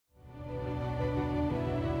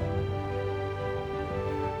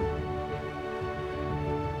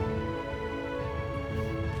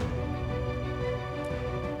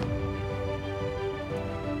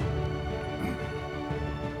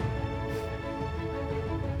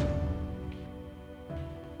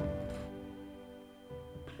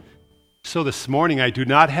So this morning, I do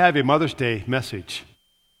not have a Mother's Day message.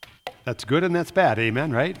 That's good and that's bad,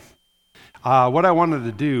 amen, right? What I wanted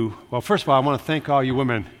to do, well, first of all, I want to thank all you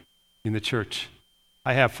women in the church.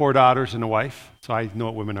 I have 4 daughters and a wife, so I know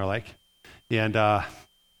what women are like. And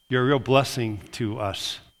you're a real blessing to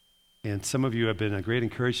us. And some of you have been a great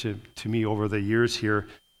encouragement to me over the years here.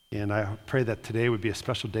 And I pray that today would be a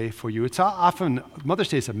special day for you. It's often, Mother's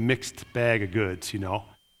Day is a mixed bag of goods, you know.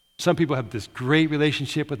 Some people have this great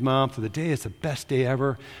relationship with mom, so the day is the best day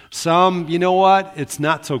ever. Some, you know what, it's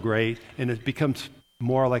not so great, and it becomes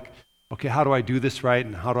more like, okay, how do I do this right,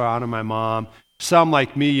 and how do I honor my mom? Some,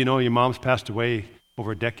 like me, you know, your mom's passed away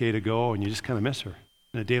over a decade ago, and you just kind of miss her.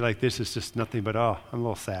 And a day like this is just nothing but, oh, I'm a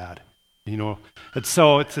little sad, you know. And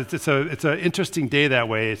so it's an interesting day that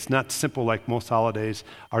way. It's not simple like most holidays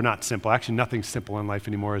are not simple. Actually, nothing's simple in life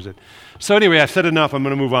anymore, is it? So anyway, I've said enough. I'm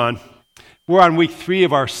going to move on. We're on week 3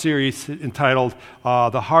 of our series entitled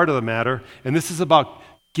The Heart of the Matter, and this is about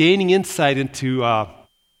gaining insight into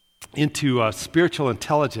spiritual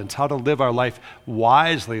intelligence, how to live our life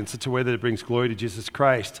wisely in such a way that it brings glory to Jesus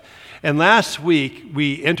Christ. And last week,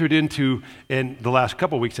 we entered into, in the last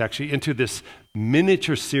couple of weeks actually, into this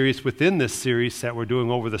miniature series within this series that we're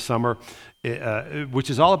doing over the summer, which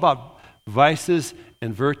is all about vices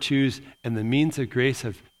and virtues and the means of grace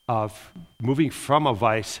of moving from a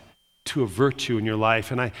vice to a virtue in your life.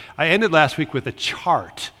 And I ended last week with a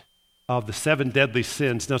chart of the 7 deadly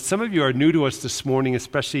sins. Now, some of you are new to us this morning,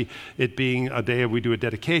 especially it being a day we do a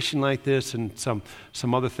dedication like this and some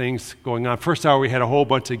other things going on. First hour, we had a whole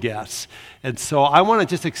bunch of guests. And so I want to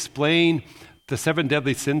just explain the 7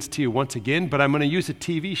 deadly sins to you once again, but I'm going to use a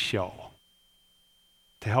TV show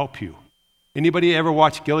to help you. Anybody ever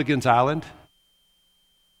watch Gilligan's Island?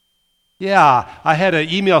 Yeah, I had an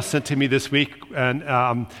email sent to me this week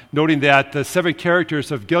and noting that the 7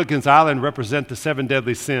 characters of Gilligan's Island represent the 7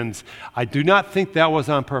 deadly sins. I do not think that was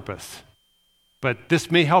on purpose, but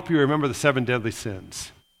this may help you remember the 7 deadly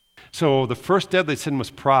sins. So the first deadly sin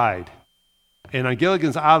was pride. And on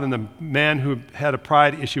Gilligan's Island, the man who had a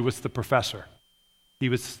pride issue was the professor. He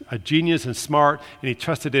was a genius and smart, and he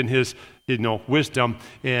trusted in his wisdom.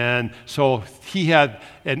 And so he had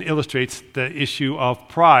and illustrates the issue of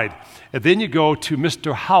pride. And then you go to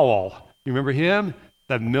Mr. Howell. You remember him?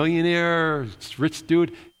 That millionaire, rich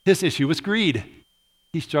dude. His issue was greed.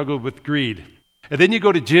 He struggled with greed. And then you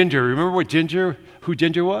go to Ginger. Remember who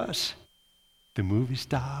Ginger was? The movie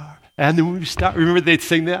star. And the movie star. Remember they'd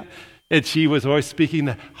sing that? And she was always speaking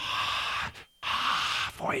the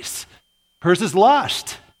voice. Hers is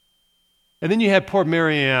lust. And then you had poor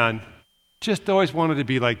Marianne. Just always wanted to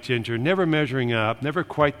be like Ginger, never measuring up, never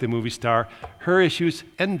quite the movie star. Her issue's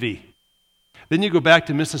envy. Then you go back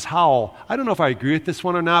to Mrs. Howell. I don't know if I agree with this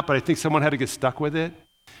one or not, but I think someone had to get stuck with it.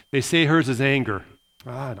 They say hers is anger.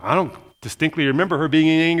 I don't distinctly remember her being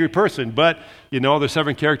an angry person, but, there's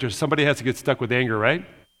 7 characters. Somebody has to get stuck with anger, right?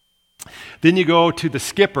 Then you go to the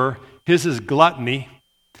skipper. His is gluttony.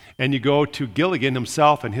 And you go to Gilligan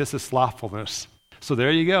himself, and his is slothfulness. So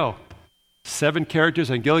there you go. 7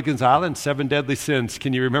 characters on Gilligan's Island, 7 deadly sins.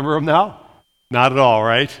 Can you remember them now? Not at all,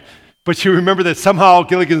 right? But you remember that somehow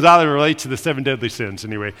Gilligan's Island relates to the 7 deadly sins.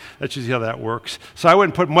 Anyway, that's usually how that works. So I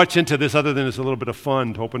wouldn't put much into this other than it's a little bit of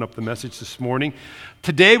fun to open up the message this morning.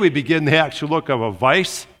 Today we begin the actual look of a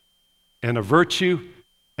vice and a virtue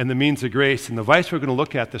and the means of grace. And the vice we're going to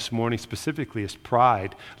look at this morning specifically is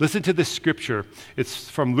pride. Listen to this scripture. It's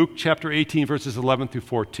from Luke chapter 18, verses 11 through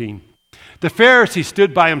 14. The Pharisee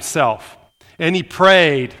stood by himself, and he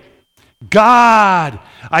prayed, God,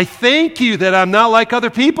 I thank you that I'm not like other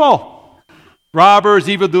people, robbers,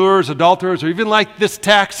 evildoers, adulterers, or even like this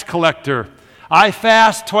tax collector. I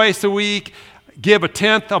fast twice a week, give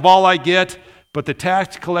 1/10 of all I get, but the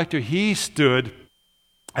tax collector, he stood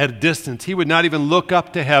at a distance. He would not even look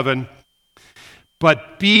up to heaven,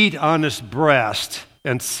 but beat on his breast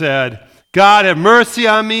and said, God, have mercy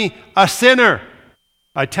on me, a sinner.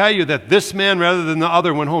 I tell you that this man, rather than the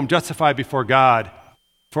other, went home justified before God.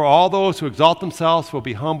 For all those who exalt themselves will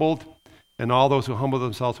be humbled, and all those who humble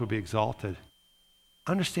themselves will be exalted.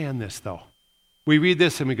 Understand this, though. We read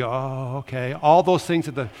this and we go, oh, okay. All those things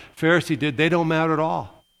that the Pharisee did, they don't matter at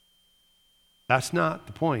all. That's not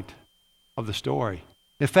the point of the story.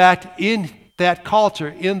 In fact, in that culture,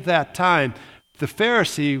 in that time, the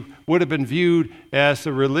Pharisee would have been viewed as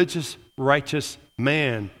a religious, righteous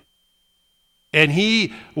man. And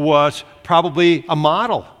he was probably a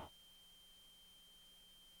model.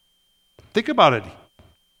 Think about it.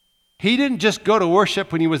 He didn't just go to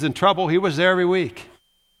worship when he was in trouble. He was there every week.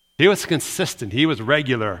 He was consistent. He was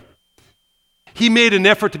regular. He made an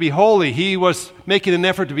effort to be holy. He was making an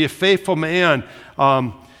effort to be a faithful man.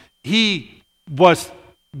 He was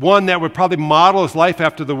one that would probably model his life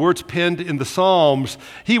after the words penned in the Psalms.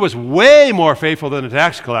 He was way more faithful than a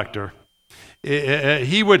tax collector.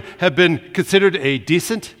 He would have been considered a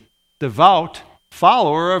decent, devout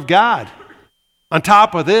follower of God. On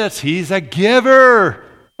top of this, he's a giver.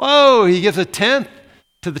 Whoa, he gives a tenth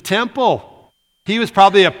to the temple. He was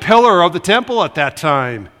probably a pillar of the temple at that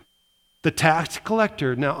time. The tax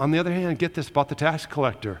collector, now on the other hand, get this about the tax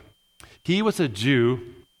collector. He was a Jew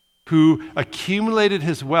who accumulated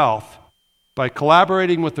his wealth by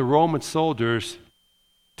collaborating with the Roman soldiers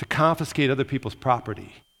to confiscate other people's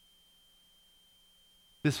property.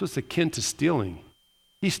 This was akin to stealing.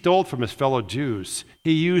 He stole from his fellow Jews.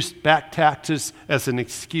 He used back taxes as an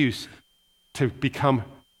excuse to become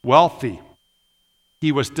wealthy.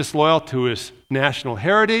 He was disloyal to his national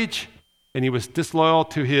heritage, and he was disloyal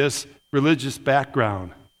to his religious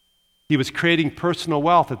background. He was creating personal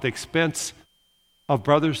wealth at the expense of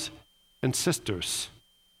brothers and sisters.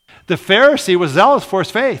 The Pharisee was zealous for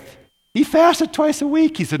his faith. He fasted twice a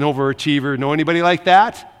week. He's an overachiever. Know anybody like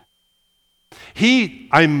that? He,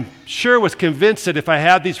 I'm sure, was convinced that if I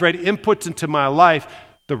have these right inputs into my life,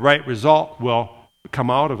 the right result will come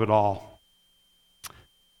out of it all.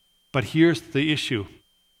 But here's the issue.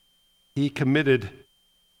 He committed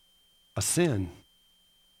a sin.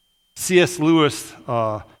 C.S. Lewis,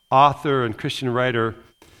 author and Christian writer,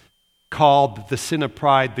 called the sin of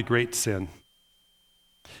pride the great sin.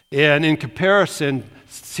 And in comparison,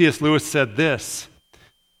 C.S. Lewis said this: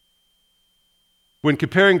 when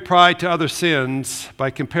comparing pride to other sins, by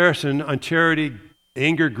comparison, uncharity,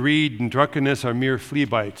 anger, greed, and drunkenness are mere flea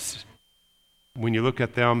bites when you look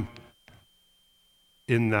at them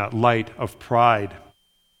in the light of pride.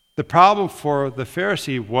 The problem for the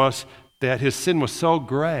Pharisee was that his sin was so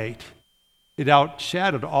great, it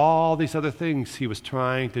outshadowed all these other things he was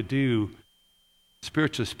trying to do,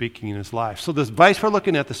 spiritually speaking, in his life. So this vice we're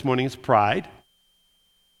looking at this morning is pride.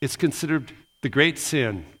 It's considered the great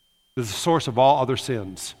sin. It's the source of all other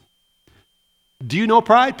sins. Do you know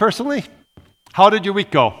pride personally? How did your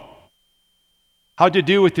week go? How did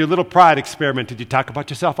you do with your little pride experiment? Did you talk about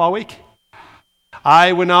yourself all week?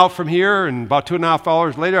 I went out from here, and about 2.5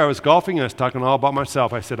 hours later, I was golfing, and I was talking all about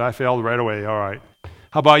myself. I said, I failed right away. All right.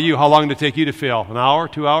 How about you? How long did it take you to fail? An hour,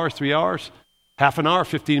 2 hours, 3 hours? Half an hour,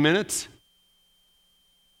 15 minutes?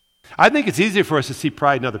 I think it's easier for us to see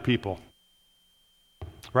pride in other people.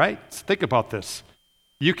 Right? Let's think about this.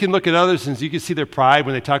 You can look at others and you can see their pride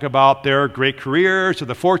when they talk about their great careers or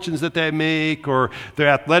the fortunes that they make or their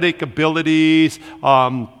athletic abilities.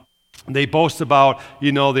 They boast about, the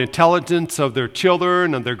intelligence of their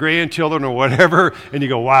children and their grandchildren or whatever, and you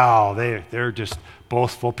go, wow, they're just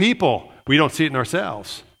boastful people. We don't see it in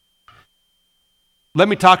ourselves. Let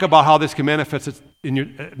me talk about how this can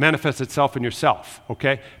manifest itself in yourself,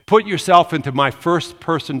 okay? Put yourself into my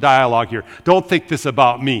first-person dialogue here. Don't think this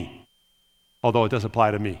about me, although it does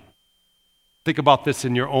apply to me. Think about this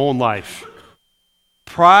in your own life.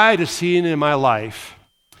 Pride is seen in my life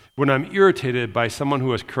when I'm irritated by someone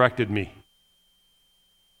who has corrected me.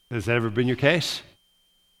 Has that ever been your case?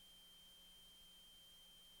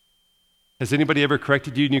 Has anybody ever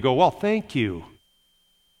corrected you and you go, well, thank you.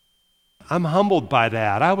 I'm humbled by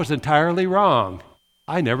that. I was entirely wrong.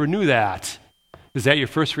 I never knew that. Is that your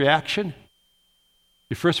first reaction?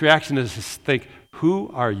 Your first reaction is to think,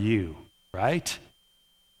 who are you, right?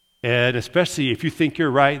 And especially if you think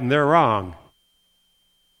you're right and they're wrong.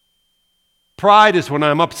 Pride is when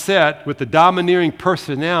I'm upset with the domineering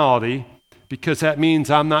personality because that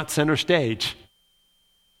means I'm not center stage.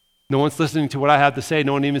 No one's listening to what I have to say.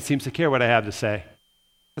 No one even seems to care what I have to say.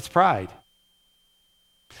 That's pride.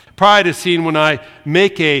 Pride is seen when I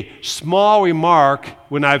make a small remark,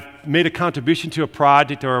 when I've made a contribution to a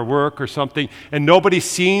project or a work or something, and nobody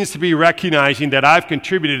seems to be recognizing that I've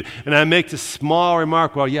contributed, and I make this small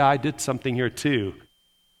remark, well, yeah, I did something here too.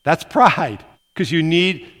 That's pride, because you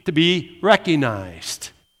need to be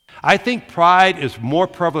recognized. I think pride is more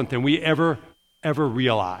prevalent than we ever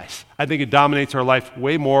realize. I think it dominates our life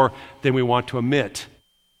way more than we want to admit.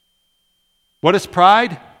 What is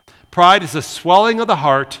pride? Pride is a swelling of the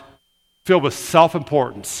heart filled with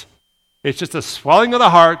self-importance. It's just a swelling of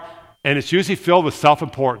the heart, and it's usually filled with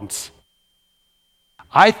self-importance.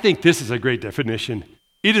 I think this is a great definition.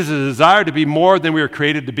 It is a desire to be more than we were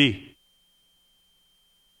created to be.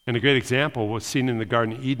 And a great example was seen in the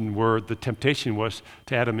Garden of Eden, where the temptation was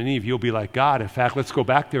to Adam and Eve, you'll be like God. In fact, let's go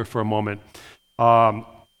back there for a moment.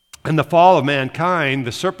 In the fall of mankind,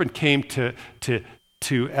 the serpent came to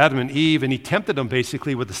Adam and Eve, and he tempted them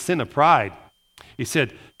basically with the sin of pride. He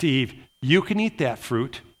said to Eve, you can eat that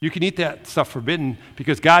fruit, You can eat that stuff forbidden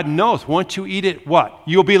because God knows once you eat it, what?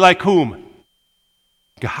 You'll be like whom?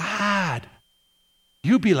 God.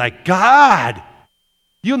 You'll be like God.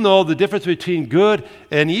 You'll know the difference between good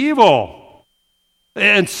and evil.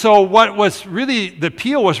 And so what was really, the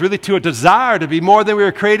appeal was really to a desire to be more than we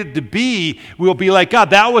were created to be. We'll be like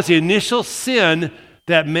God. That was the initial sin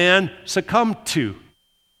that man succumbed to.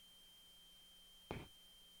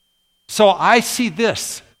 So I see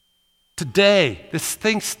this today. This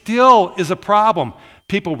thing still is a problem.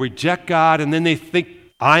 People reject God and then they think,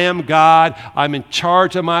 I am God. I'm in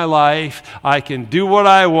charge of my life. I can do what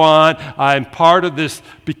I want. I'm part of this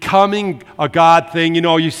becoming a God thing. You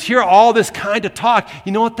know, you hear all this kind of talk.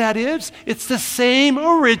 You know what that is? It's the same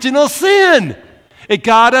original sin. It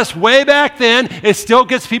got us way back then. It still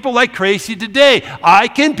gets people like crazy today. I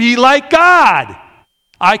can be like God.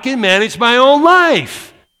 I can manage my own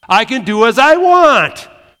life. I can do as I want.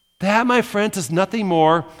 That, my friends, is nothing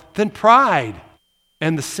more than pride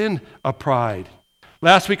and the sin of pride.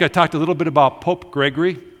 Last week I talked a little bit about Pope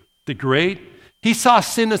Gregory the Great. He saw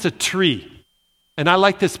sin as a tree. And I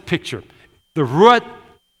like this picture. The root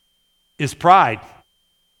is pride.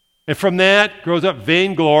 And from that grows up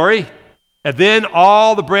vainglory. And then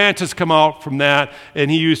all the branches come out from that. And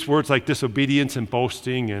he used words like disobedience and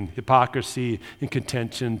boasting and hypocrisy and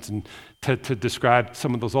contentions and to describe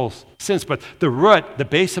some of those old sins. But the root, the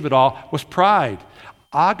base of it all, was pride.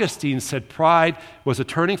 Augustine said pride was a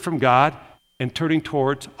turning from God and turning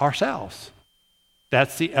towards ourselves.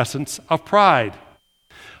 That's the essence of pride.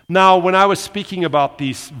 Now, when I was speaking about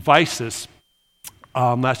these vices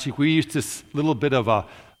last week, we used this little bit of a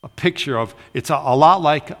picture of, it's a lot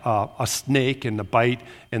like a snake and the bite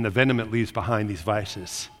and the venom it leaves behind these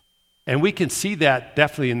vices. And we can see that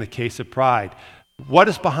definitely in the case of pride. What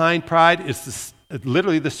is behind pride is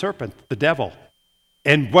literally the serpent, the devil.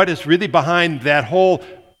 And what is really behind that whole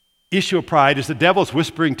issue of pride is the devil's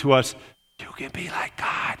whispering to us, you can be like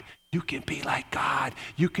God. You can be like God.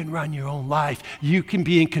 You can run your own life. You can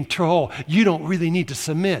be in control. You don't really need to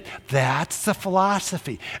submit. That's the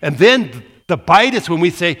philosophy. And then the bite is when we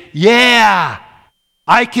say, yeah,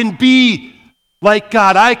 I can be like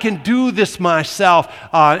God. I can do this myself.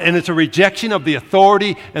 And it's a rejection of the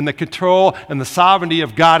authority and the control and the sovereignty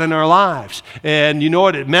of God in our lives. And you know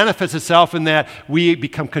what? It manifests itself in that we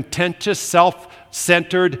become contentious,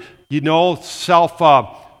 self-centered,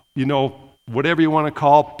 whatever you want to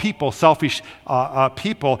call people, selfish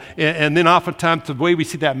people. And then oftentimes the way we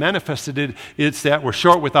see that manifested is that we're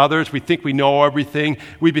short with others. We think we know everything.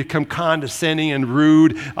 We become condescending and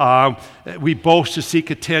rude. We boast to seek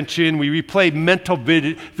attention. We replay mental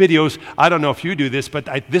videos. I don't know if you do this, but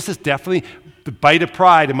this is definitely the bite of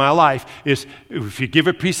pride in my life is if you give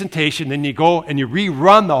a presentation, then you go and you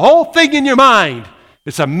rerun the whole thing in your mind.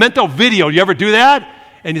 It's a mental video. You ever do that?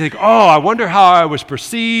 And you think, oh, I wonder how I was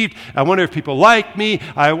perceived. I wonder if people like me.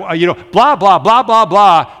 Blah, blah, blah, blah,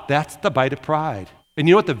 blah. That's the bite of pride. And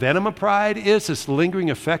you know what the venom of pride is? This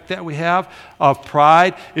lingering effect that we have of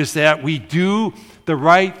pride is that we do the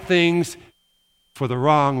right things for the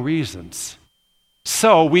wrong reasons.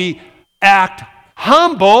 So we act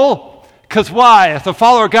humble, because why? As a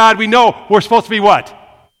follower of God, we know we're supposed to be what?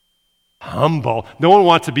 Humble. No one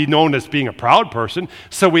wants to be known as being a proud person,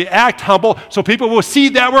 so we act humble so people will see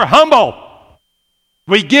that we're humble.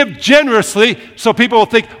 We give generously so people will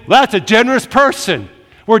think, well, that's a generous person.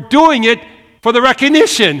 We're doing it for the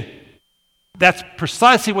recognition. That's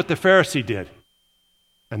precisely what the Pharisee did.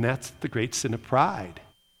 And that's the great sin of pride.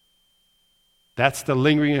 That's the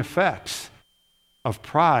lingering effects of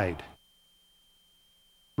pride.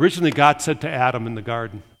 Originally, God said to Adam in the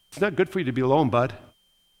garden, it's not good for you to be alone, bud.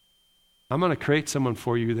 I'm going to create someone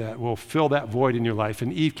for you that will fill that void in your life.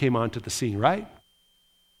 And Eve came onto the scene, right?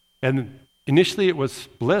 And initially it was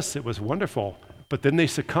bliss, it was wonderful. But then they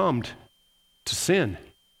succumbed to sin.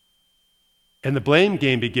 And the blame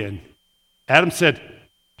game began. Adam said,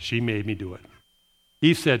 she made me do it.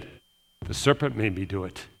 Eve said, the serpent made me do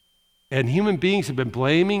it. And human beings have been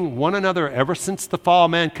blaming one another ever since the fall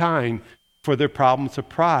of mankind for their problems of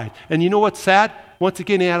pride. And you know what's sad? Once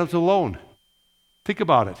again, Adam's alone. Think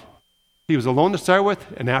about it. He was alone to start with,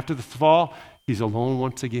 and after the fall, he's alone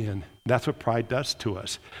once again. That's what pride does to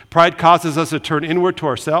us. Pride causes us to turn inward to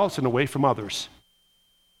ourselves and away from others.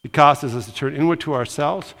 It causes us to turn inward to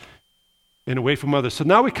ourselves and away from others. So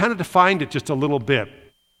now we kind of defined it just a little bit.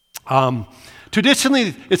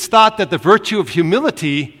 Traditionally, it's thought that the virtue of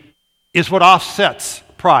humility is what offsets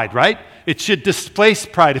pride, right? It should displace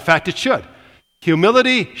pride. In fact, it should.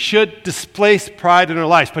 Humility should displace pride in our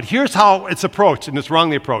lives. But here's how it's approached, and it's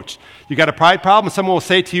wrongly approached. You got a pride problem, someone will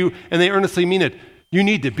say to you, and they earnestly mean it, you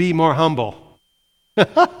need to be more humble.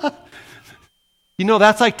 You know,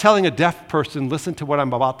 that's like telling a deaf person, listen to what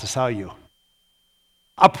I'm about to tell you.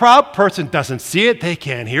 A proud person doesn't see it, they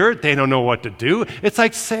can't hear it, they don't know what to do. It's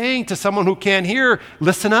like saying to someone who can't hear,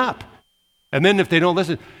 listen up. And then if they don't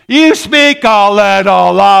listen, you speak a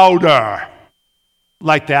little louder.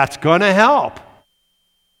 Like that's going to help.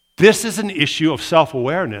 This is an issue of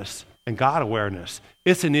self-awareness and God awareness.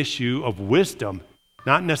 It's an issue of wisdom,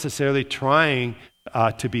 not necessarily trying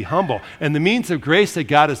to be humble. And the means of grace that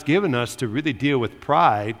God has given us to really deal with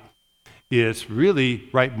pride is really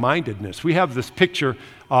right-mindedness. We have this picture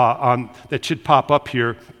that should pop up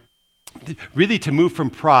here. Really, to move from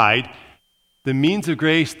pride, the means of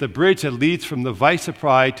grace, the bridge that leads from the vice of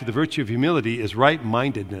pride to the virtue of humility is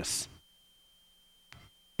right-mindedness.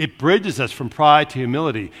 It bridges us from pride to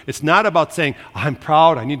humility. It's not about saying, I'm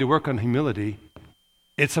proud, I need to work on humility.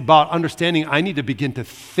 It's about understanding I need to begin to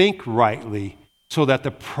think rightly so that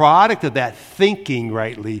the product of that thinking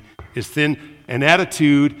rightly is then an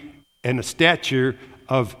attitude and a stature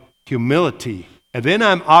of humility. And then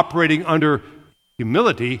I'm operating under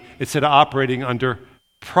humility instead of operating under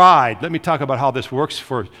pride. Let me talk about how this works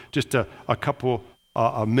for just a couple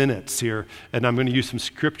of minutes here, and I'm going to use some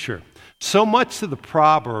scripture. So much of the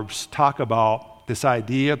Proverbs talk about this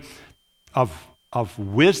idea of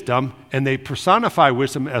wisdom, and they personify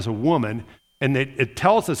wisdom as a woman, and it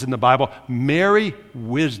tells us in the Bible, marry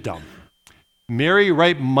wisdom. Marry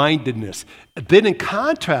right-mindedness. Then in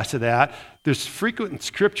contrast to that, there's frequent in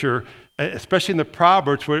Scripture, especially in the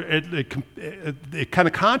Proverbs, where it kind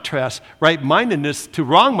of contrasts right-mindedness to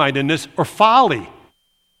wrong-mindedness or folly.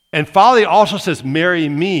 And folly also says, marry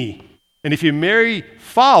me. And if you marry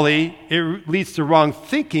folly, it leads to wrong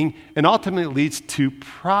thinking and ultimately leads to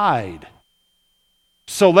pride.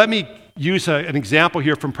 So let me use an example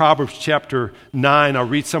here from Proverbs chapter 9. I'll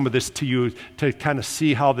read some of this to you to kind of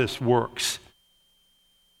see how this works.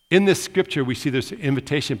 In this scripture, we see this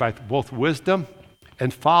invitation by both wisdom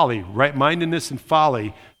and folly, right-mindedness and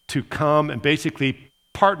folly, to come and basically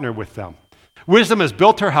partner with them. Wisdom has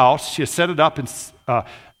built her house. She has set it up in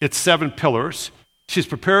its 7 pillars. She has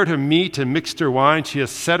prepared her meat and mixed her wine. She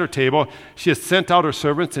has set her table. She has sent out her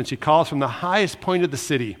servants, and she calls from the highest point of the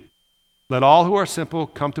city, let all who are simple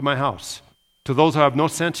come to my house. To those who have no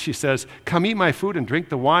sense, she says, come eat my food and drink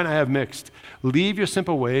the wine I have mixed. Leave your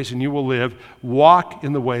simple ways and you will live. Walk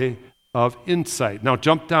in the way of insight. Now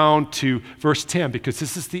jump down to verse 10 because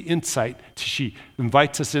this is the insight she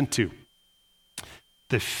invites us into.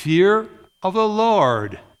 The fear of the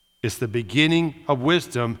Lord is the beginning of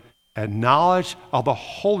wisdom, and knowledge of the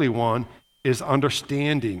Holy One is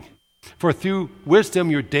understanding. For through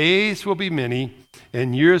wisdom your days will be many,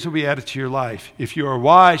 and years will be added to your life. If you are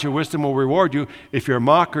wise, your wisdom will reward you. If you're a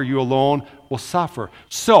mocker, you alone will suffer.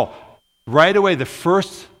 So, right away, the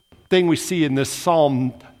first thing we see in this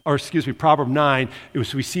Proverb 9,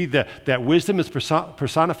 is we see that wisdom is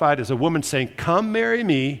personified as a woman saying, come marry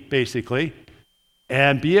me, basically,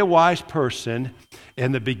 and be a wise person.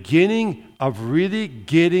 And the beginning of really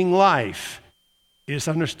getting life is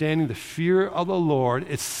understanding the fear of the Lord.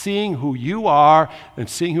 It's seeing who you are and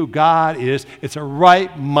seeing who God is. It's a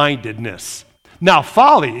right-mindedness. Now,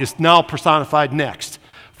 folly is now personified next.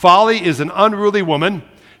 Folly is an unruly woman.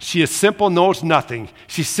 She is simple, knows nothing.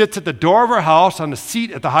 She sits at the door of her house on the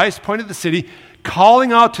seat at the highest point of the city,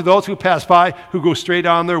 calling out to those who pass by, who go straight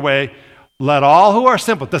on their way, let all who are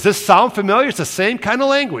simple. Does this sound familiar? It's the same kind of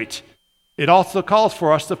language. It also calls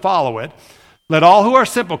for us to follow it. Let all who are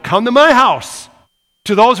simple come to my house.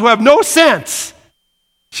 To those who have no sense,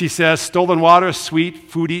 she says, stolen water is sweet,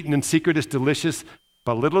 food eaten in secret is delicious,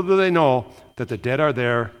 but little do they know that the dead are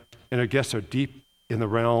there and their guests are deep in the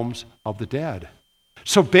realms of the dead.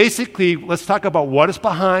 So basically, let's talk about what is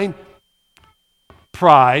behind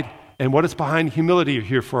pride and what is behind humility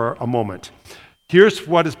here for a moment. Here's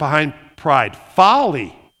what is behind pride.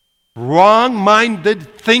 Folly,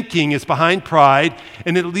 wrong-minded thinking is behind pride,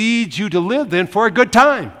 and it leads you to live then for a good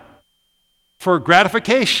time. For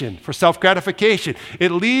gratification, for self-gratification.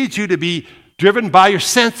 It leads you to be driven by your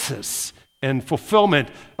senses and fulfillment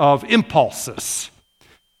of impulses.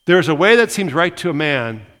 There's a way that seems right to a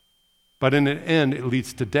man, but in the end it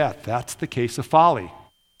leads to death. That's the case of folly.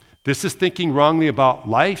 This is thinking wrongly about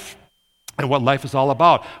life and what life is all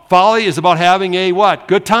about. Folly is about having a what?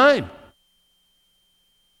 Good time.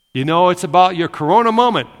 You know, it's about your Corona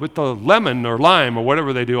moment with the lemon or lime or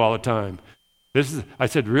whatever they do all the time. I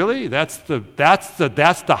said, really? That's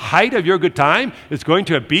the height of your good time? Is going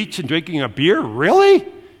to a beach and drinking a beer? Really?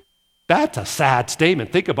 That's a sad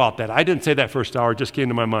statement. Think about that. I didn't say that first hour. It just came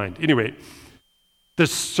to my mind. Anyway, the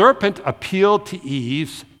serpent appealed to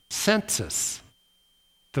Eve's senses.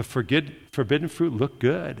 The forbidden fruit looked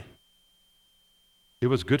good. It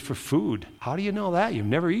was good for food. How do you know that? You've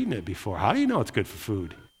never eaten it before. How do you know it's good for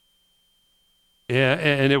food?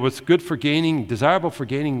 And it was good for desirable for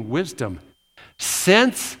gaining wisdom.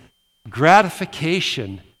 Sense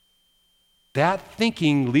gratification. That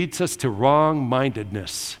thinking leads us to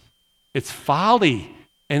wrong-mindedness. It's folly,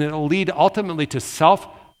 and it'll lead ultimately to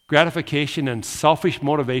self-gratification and selfish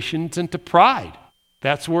motivations and to pride.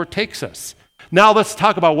 That's where it takes us. Now let's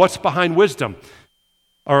talk about what's behind wisdom,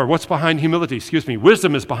 or what's behind humility,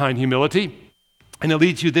 Wisdom is behind humility, and it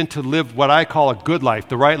leads you then to live what I call a good life,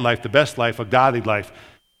 the right life, the best life, a godly life.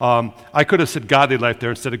 I could have said godly life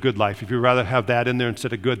there instead of good life. If you'd rather have that in there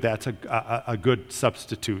instead of good, that's a good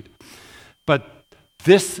substitute. But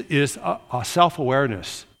this is a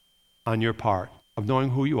self-awareness on your part of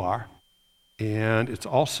knowing who you are, and it's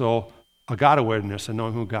also a God awareness and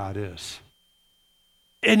knowing who God is.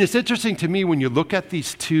 And it's interesting to me when you look at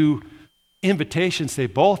these two invitations, they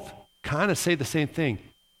both kind of say the same thing.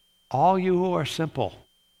 All you who are simple,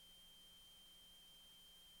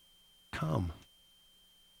 come.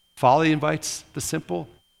 Folly invites the simple,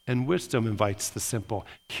 and wisdom invites the simple.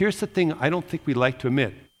 Here's the thing I don't think we like to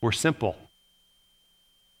admit. We're simple.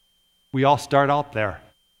 We all start out there.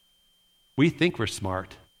 We think we're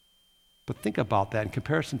smart. But think about that. In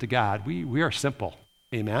comparison to God, we are simple.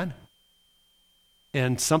 Amen?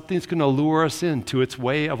 And something's going to lure us into its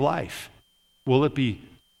way of life. Will it be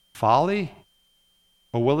folly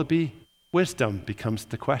or will it be wisdom becomes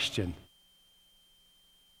the question.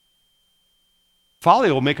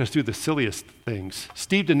 Folly will make us do the silliest things.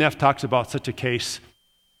 Steve DeNeff talks about such a case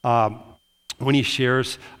when he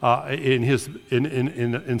shares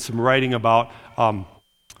in some writing about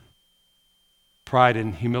pride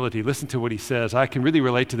and humility. Listen to what he says. I can really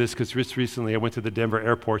relate to this because just recently I went to the Denver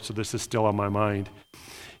airport, so this is still on my mind.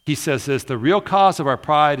 He says this, the real cause of our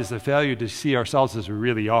pride is the failure to see ourselves as we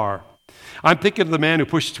really are. I'm thinking of the man who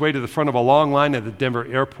pushed his way to the front of a long line at the Denver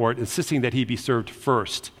airport, insisting that he be served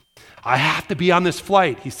first. I have to be on this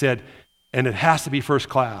flight, he said, and it has to be first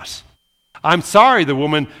class. I'm sorry, the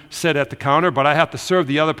woman said at the counter, but I have to serve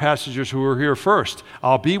the other passengers who were here first.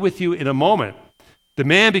 I'll be with you in a moment. The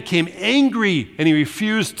man became angry and he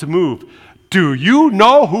refused to move. Do you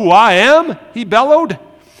know who I am? He bellowed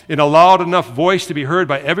in a loud enough voice to be heard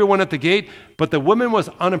by everyone at the gate, but the woman was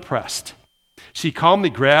unimpressed. She calmly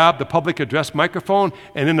grabbed the public address microphone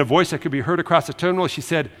and in a voice that could be heard across the terminal, she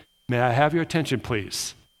said, may I have your attention,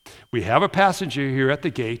 please? We have a passenger here at the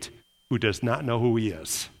gate who does not know who he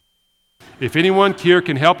is. If anyone here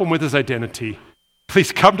can help him with his identity,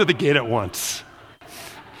 please come to the gate at once.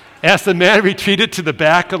 As the man retreated to the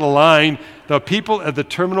back of the line, the people at the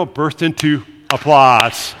terminal burst into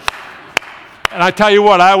applause. And I tell you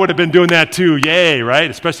what, I would have been doing that too. Yay, right?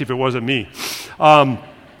 Especially if it wasn't me.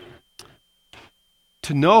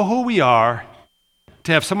 To know who we are,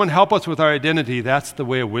 to have someone help us with our identity, that's the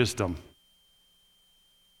way of wisdom.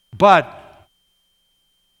 But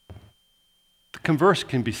the converse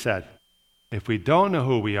can be said. If we don't know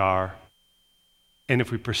who we are, and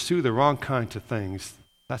if we pursue the wrong kinds of things,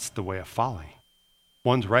 that's the way of folly.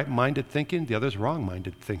 One's right-minded thinking, the other's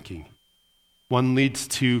wrong-minded thinking. One leads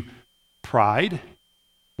to pride,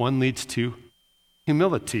 one leads to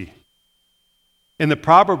humility. In the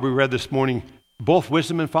proverb we read this morning, both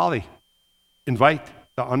wisdom and folly invite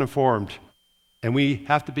the uninformed. And we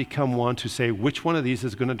have to become one to say, which one of these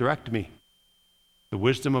is going to direct me? The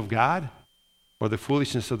wisdom of God or the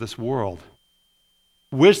foolishness of this world?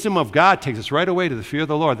 Wisdom of God takes us right away to the fear of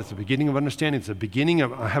the Lord. That's the beginning of understanding. It's the beginning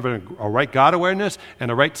of having a right God awareness and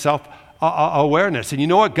a right self-awareness. And you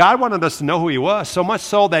know what? God wanted us to know who he was, so much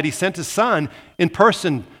so that he sent his son in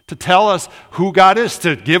person to tell us who God is,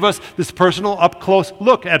 to give us this personal up-close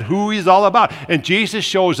look at who he's all about. And Jesus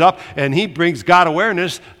shows up and he brings God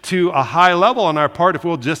awareness to a high level on our part if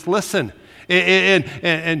we'll just listen.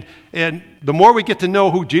 And the more we get to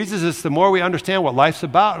know who Jesus is, the more we understand what life's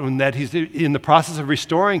about and that he's in the process of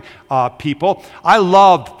restoring people. I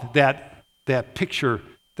loved that picture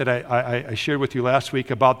that I shared with you last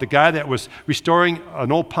week about the guy that was restoring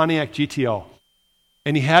an old Pontiac GTO.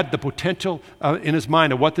 And he had the potential in his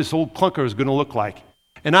mind of what this old clunker is going to look like.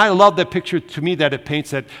 And I love that picture to me that it paints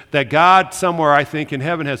that God somewhere, I think, in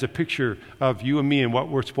heaven has a picture of you and me and what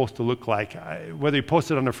we're supposed to look like. Whether he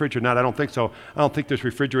posted it on the fridge or not, I don't think so. I don't think there's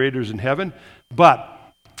refrigerators in heaven. But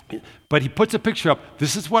he puts a picture up.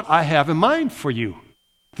 This is what I have in mind for you.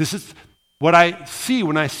 This is what I see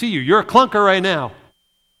when I see you. You're a clunker right now.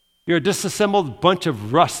 You're a disassembled bunch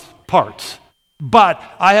of rust parts. But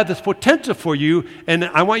I have this potential for you, and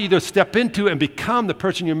I want you to step into and become the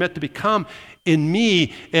person you're meant to become in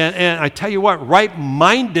me. And I tell you what,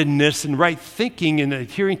 right-mindedness and right thinking and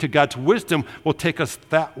adhering to God's wisdom will take us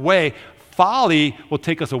that way. Folly will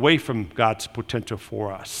take us away from God's potential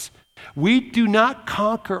for us. We do not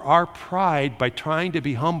conquer our pride by trying to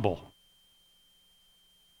be humble.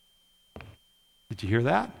 Did you hear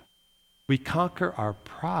that? We conquer our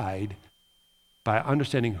pride by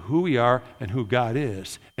understanding who we are and who God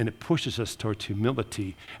is, and it pushes us towards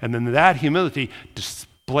humility. And then that humility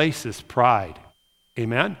displaces pride.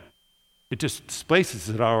 Amen? It just displaces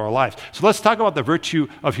it out of our lives. So let's talk about the virtue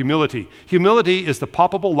of humility. Humility is the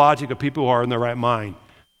palpable logic of people who are in their right mind.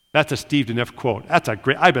 That's a Steve Deneff quote. That's a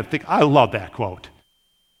great, I love that quote.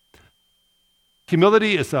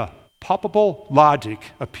 Humility is a palpable logic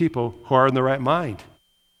of people who are in the right mind.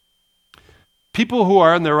 People who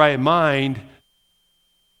are in their right mind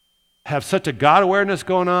have such a God awareness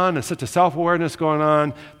going on and such a self-awareness going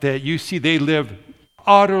on that you see they live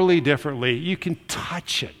utterly differently. You can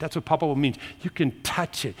touch it. That's what palpable means. You can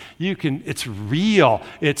touch it. It's real.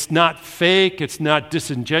 It's not fake. It's not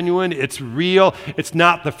disingenuous. It's real. It's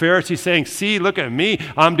not the Pharisee saying, see, look at me.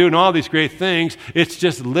 I'm doing all these great things. It's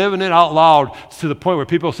just living it out loud to the point where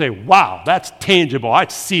people say, wow, that's tangible. I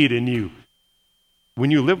see it in you. When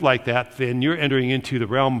you live like that, then you're entering into the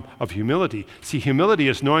realm of humility. See, humility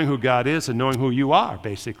is knowing who God is and knowing who you are,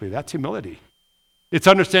 basically. That's humility. It's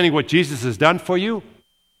understanding what Jesus has done for you,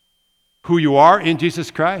 who you are in Jesus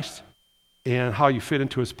Christ, and how you fit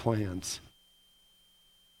into his plans.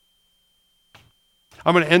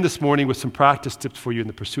 I'm going to end this morning with some practice tips for you in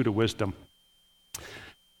the pursuit of wisdom.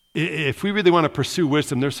 If we really want to pursue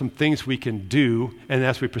wisdom, there's some things we can do, and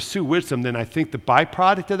as we pursue wisdom, then I think the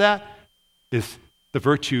byproduct of that is the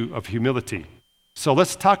virtue of humility. So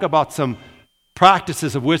let's talk about some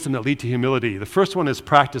practices of wisdom that lead to humility. The first one is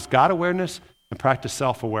practice God awareness and practice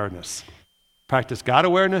self-awareness. Practice God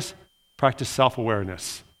awareness, practice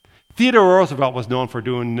self-awareness. Theodore Roosevelt was known for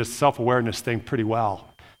doing this self-awareness thing pretty well.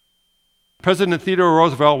 President Theodore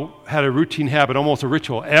Roosevelt had a routine habit, almost a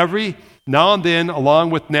ritual. Every now and then, along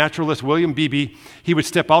with naturalist William Beebe, he would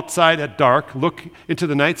step outside at dark, look into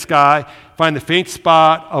the night sky, find the faint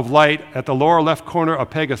spot of light at the lower left corner of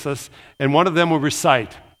Pegasus, and one of them would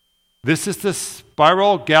recite, "This is the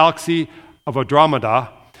spiral galaxy of Andromeda.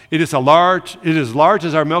 It is as large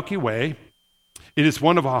as our Milky Way. It is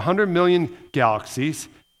one of 100 million galaxies.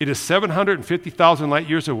 It is 750,000 light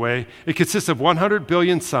years away. It consists of 100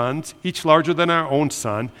 billion suns, each larger than our own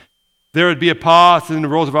sun." There would be a pause, and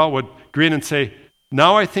then Roosevelt would grin and say,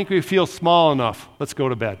 "Now I think we feel small enough. Let's go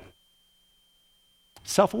to bed."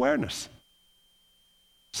 Self-awareness.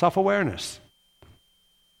 Self-awareness.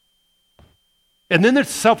 And then there's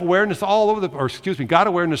self-awareness God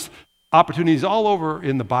awareness opportunities all over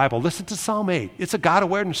in the Bible. Listen to Psalm 8. It's a God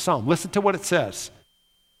awareness psalm. Listen to what it says.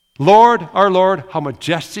 "Lord, our Lord, how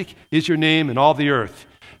majestic is your name in all the earth.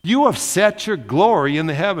 You have set your glory in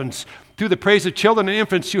the heavens. Through the praise of children and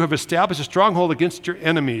infants, you have established a stronghold against your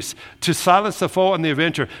enemies, to silence the foe and the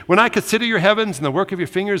avenger. When I consider your heavens and the work of your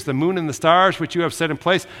fingers, the moon and the stars which you have set in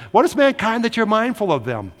place, what is mankind that you're mindful of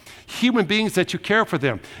them? Human beings that you care for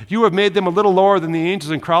them. You have made them a little lower than the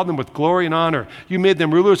angels and crowned them with glory and honor. You made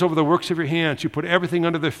them rulers over the works of your hands. You put everything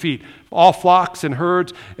under their feet, all flocks and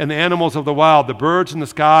herds and the animals of the wild, the birds in the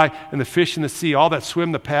sky and the fish in the sea, all that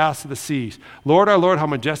swim the paths of the seas. Lord, our Lord, how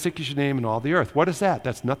majestic is your name in all the earth." What is that?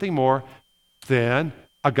 That's nothing more than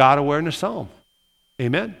a God awareness psalm.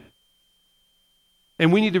 Amen?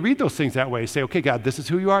 And we need to read those things that way. Say, okay, God, this is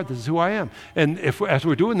who you are. This is who I am. And as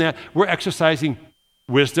we're doing that, we're exercising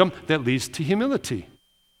wisdom that leads to humility.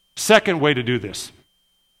 Second way to do this,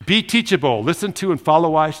 be teachable. Listen to and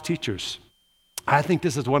follow wise teachers. I think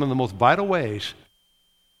this is one of the most vital ways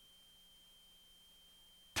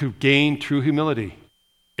to gain true humility,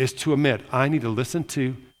 is to admit, I need to listen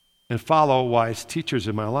to and follow wise teachers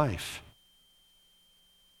in my life.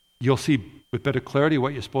 You'll see with better clarity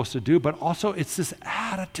what you're supposed to do, but also it's this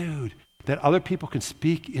attitude that other people can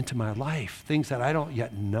speak into my life, things that I don't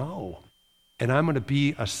yet know. And I'm going to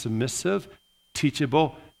be a submissive,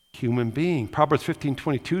 teachable human being. Proverbs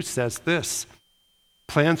 15:22 says this,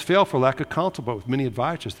 "Plans fail for lack of counsel, but with many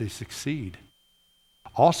advisors they succeed."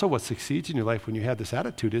 Also, what succeeds in your life when you have this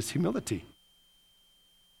attitude is humility.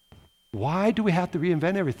 Why do we have to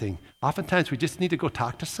reinvent everything? Oftentimes we just need to go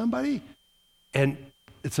talk to somebody, and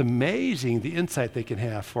it's amazing the insight they can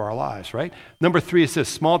have for our lives, right? Number 3, it says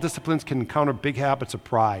small disciplines can encounter big habits of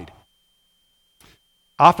pride.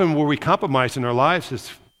 Often where we compromise in our lives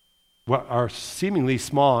is what are seemingly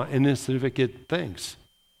small and insignificant things.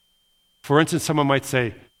 For instance, someone might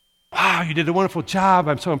say, wow, wow, you did a wonderful job.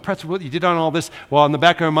 I'm so impressed with what you did on all this. Well, in the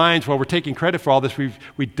back of our minds, while we're taking credit for all this,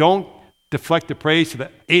 we don't deflect the praise to the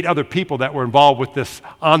 8 other people that were involved with this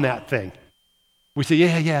on that thing. We say,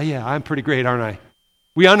 yeah, I'm pretty great, aren't I?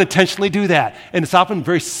 We unintentionally do that. And it's often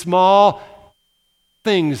very small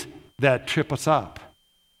things that trip us up.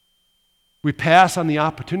 We pass on the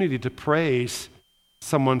opportunity to praise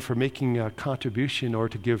someone for making a contribution or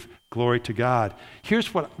to give glory to God. Here's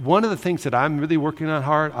one of the things that I'm really working on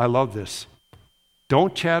hard. I love this.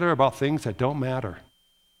 Don't chatter about things that don't matter.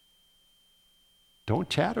 Don't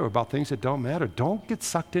chatter about things that don't matter. Don't get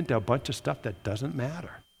sucked into a bunch of stuff that doesn't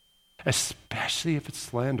matter, especially if it's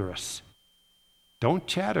slanderous. Don't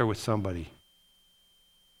chatter with somebody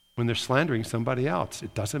when they're slandering somebody else.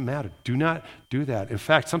 It doesn't matter. Do not do that. In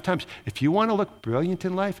fact, sometimes if you want to look brilliant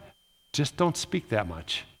in life, just don't speak that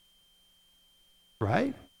much.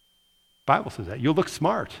 Right? Bible says that. You'll look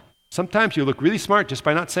smart. Sometimes you look really smart just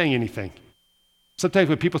by not saying anything. Sometimes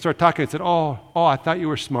when people start talking, they say, oh, I thought you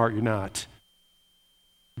were smart. You're not.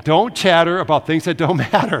 Don't chatter about things that don't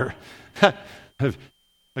matter.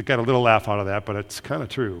 I got a little laugh out of that, but it's kind of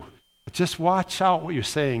true. But just watch out what you're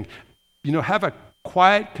saying. Have a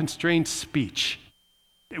quiet, constrained speech.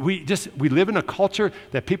 We live in a culture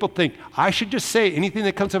that people think, I should just say anything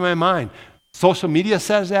that comes to my mind. Social media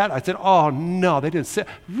says that. I said, oh no, they didn't say,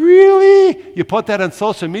 really? You put that on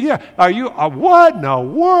social media? Are you, what in the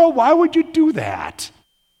world? Why would you do that?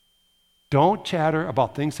 Don't chatter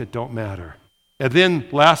about things that don't matter. And then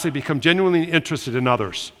lastly, become genuinely interested in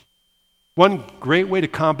others. One great way to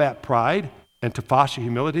combat pride and to foster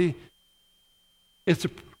humility is to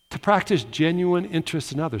practice genuine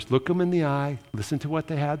interest in others. Look them in the eye, listen to what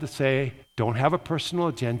they have to say, don't have a personal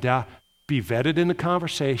agenda, be vetted in the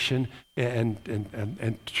conversation, and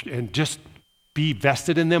just be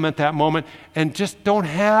vested in them at that moment, and just don't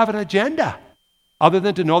have an agenda other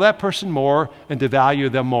than to know that person more and to value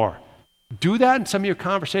them more. Do that in some of your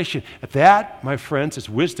conversation. That, my friends, is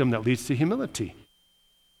wisdom that leads to humility.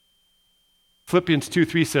 Philippians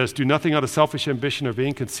 2:3 says, do nothing out of selfish ambition or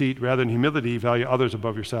vain conceit, rather in humility value others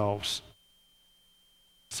above yourselves.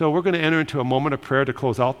 So we're going to enter into a moment of prayer to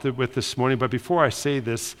close out with this morning, but before I say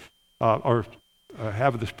this,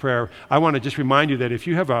 have this prayer, I want to just remind you that if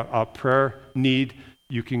you have a prayer need,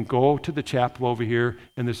 you can go to the chapel over here,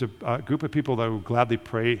 and there's a group of people that will gladly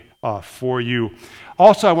pray for you.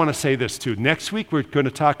 Also, I want to say this too. Next week, we're going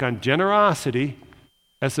to talk on generosity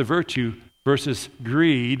as the virtue versus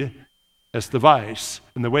greed as the vice.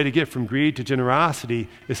 And the way to get from greed to generosity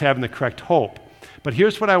is having the correct hope. But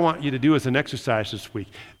here's what I want you to do as an exercise this week.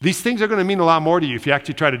 These things are going to mean a lot more to you if you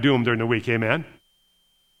actually try to do them during the week. Amen?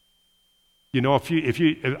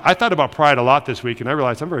 I thought about pride a lot this week, and I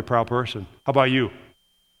realized I'm a very proud person. How about you?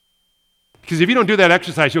 Because if you don't do that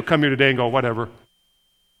exercise, you'll come here today and go, whatever.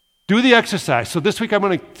 Do the exercise. So this week I'm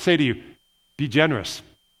going to say to you, be generous.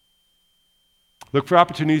 Look for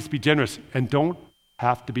opportunities to be generous, and don't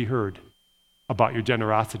have to be heard about your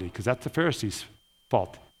generosity, because that's the Pharisees'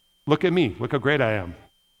 fault. Look at me. Look how great I am.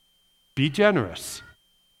 Be generous.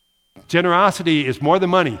 Generosity is more than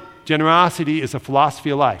money. Generosity is a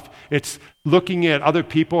philosophy of life. It's looking at other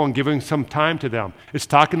people and giving some time to them. It's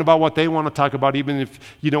talking about what they want to talk about, even if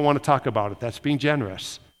you don't want to talk about it. That's being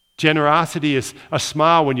generous. Generosity is a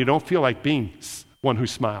smile when you don't feel like being one who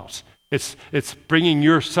smiles. It's bringing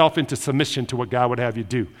yourself into submission to what God would have you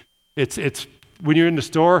do. It's when you're in the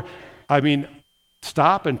store,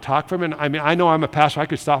 stop and talk for a minute. I know I'm a pastor. I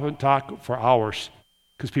could stop and talk for hours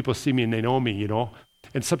because people see me and they know me,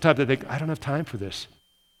 And sometimes I think, I don't have time for this.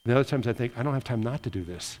 And other times I think, I don't have time not to do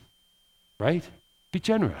this. Right? Be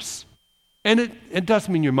generous. And it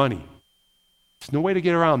doesn't mean your money. There's no way to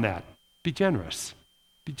get around that. Be generous.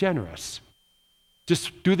 Be generous.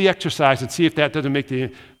 Just do the exercise and see if that doesn't make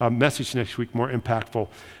the message next week more impactful.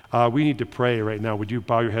 We need to pray right now. Would you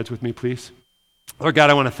bow your heads with me, please? Lord God,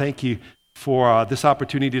 I want to thank you for this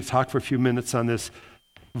opportunity to talk for a few minutes on this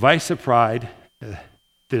vice of pride,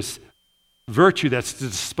 this virtue that's to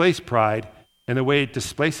displace pride, and the way it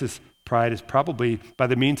displaces pride is probably by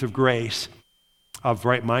the means of grace, of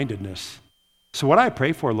right-mindedness. So what I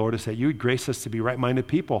pray for, Lord, is that you would grace us to be right-minded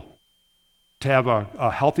people, to have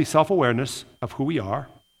a healthy self-awareness of who we are,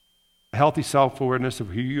 a healthy self-awareness of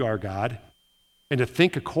who you are, God, and to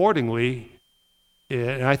think accordingly.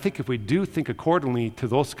 And I think if we do think accordingly to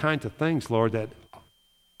those kinds of things, Lord, that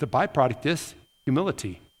the byproduct is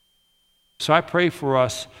humility. So I pray for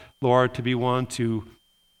us, Lord, to be one to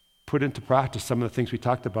put into practice some of the things we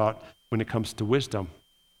talked about when it comes to wisdom,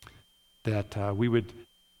 that we would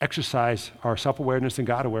exercise our self-awareness and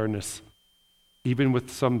God-awareness, even with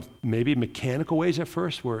some maybe mechanical ways at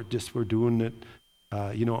first, where we're doing it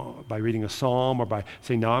by reading a psalm or by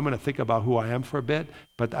saying, now I'm going to think about who I am for a bit.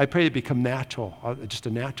 But I pray it become natural, just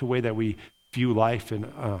a natural way that we view life.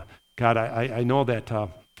 And God, I know that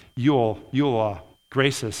you'll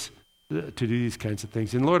grace us to do these kinds of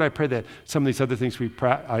things. And Lord, I pray that some of these other things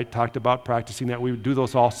I talked about practicing, that we would do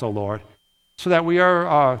those also, Lord, so that we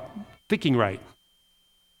are thinking right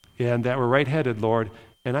and that we're right-headed, Lord.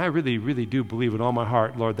 And I really, really do believe in all my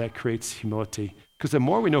heart, Lord, that creates humility. Because the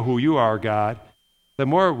more we know who you are, God, the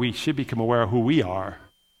more we should become aware of who we are,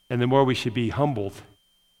 and the more we should be humbled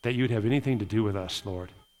that you'd have anything to do with us,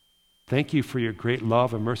 Lord. Thank you for your great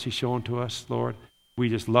love and mercy shown to us, Lord. We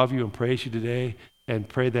just love you and praise you today and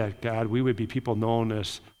pray that, God, we would be people known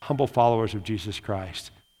as humble followers of Jesus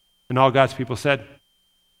Christ. And all God's people said,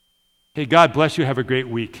 hey, God bless you. Have a great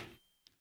week.